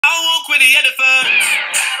with the elephants.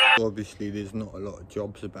 Obviously there's not a lot of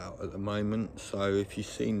jobs about at the moment, so if you've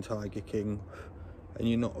seen Tiger King and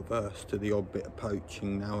you're not averse to the odd bit of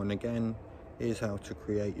poaching now and again, here's how to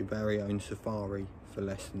create your very own safari for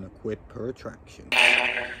less than £1 per attraction.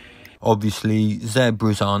 Obviously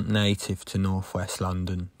zebras aren't native to northwest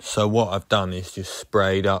London, so what I've done is just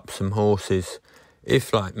sprayed up some horses.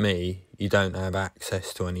 If, like me, you don't have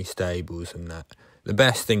access to any stables and that, the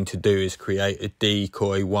best thing to do is create a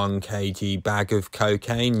decoy 1 kg bag of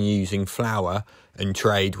cocaine using flour and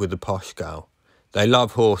trade with a posh girl. They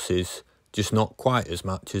love horses, just not quite as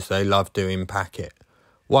much as they love doing packet.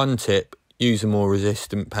 One tip, use a more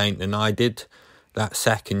resistant paint than I did. That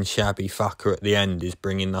second shabby fucker at the end is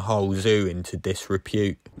bringing the whole zoo into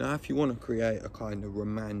disrepute. Now if you want to create a kind of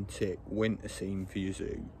romantic winter scene for your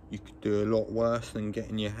zoo, you could do a lot worse than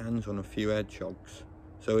getting your hands on a few hedgehogs.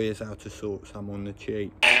 So here's how to sort some on the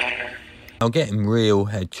cheap. Now getting real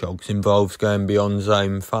hedgehogs involves going beyond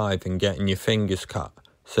zone 5 and getting your fingers cut.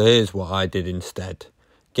 So here's what I did instead.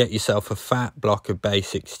 Get yourself a fat block of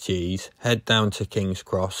Basics cheese, head down to King's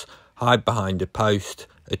Cross, hide behind a post,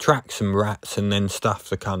 attract some rats and then stuff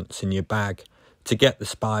the cunts in your bag. To get the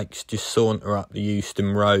spikes, just saunter up the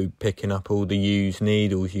Euston Road picking up all the used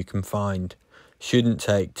needles you can find. Shouldn't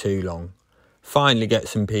take too long. Finally get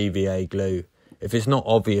some PVA glue. If it's not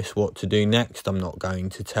obvious what to do next, I'm not going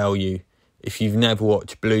to tell you. If you've never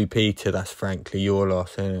watched Blue Peter, that's frankly your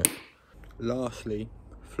loss, innit? Lastly,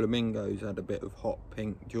 flamingos add a bit of hot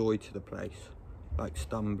pink joy to the place, like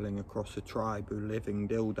stumbling across a tribe of living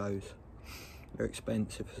dildos. They're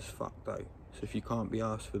expensive as fuck though, so if you can't be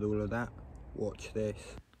arsed with all of that, watch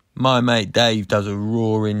this. My mate Dave does a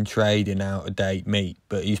roaring trade in out-of-date meat,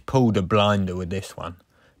 but he's pulled a blinder with this one.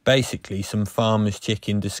 Basically, some farmers'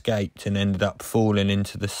 chickens escaped and ended up falling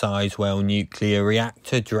into the Sizewell nuclear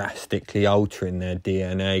reactor, drastically altering their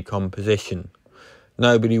DNA composition.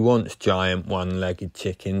 Nobody wants giant one-legged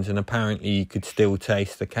chickens, and apparently you could still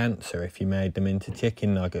taste the cancer if you made them into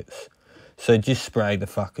chicken nuggets. So just spray the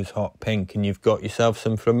fuckers hot pink and you've got yourself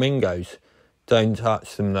some flamingos. Don't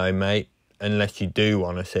touch them though, mate, unless you do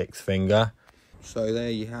want a 6th finger. So there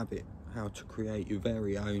you have it, how to create your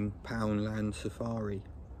very own Poundland Safari.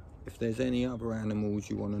 If there's any other animals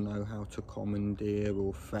you want to know how to commandeer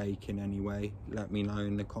or fake in any way, let me know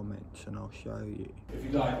in the comments and I'll show you. If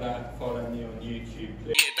you like that, follow me on YouTube.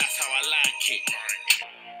 Yeah, that's how I like it.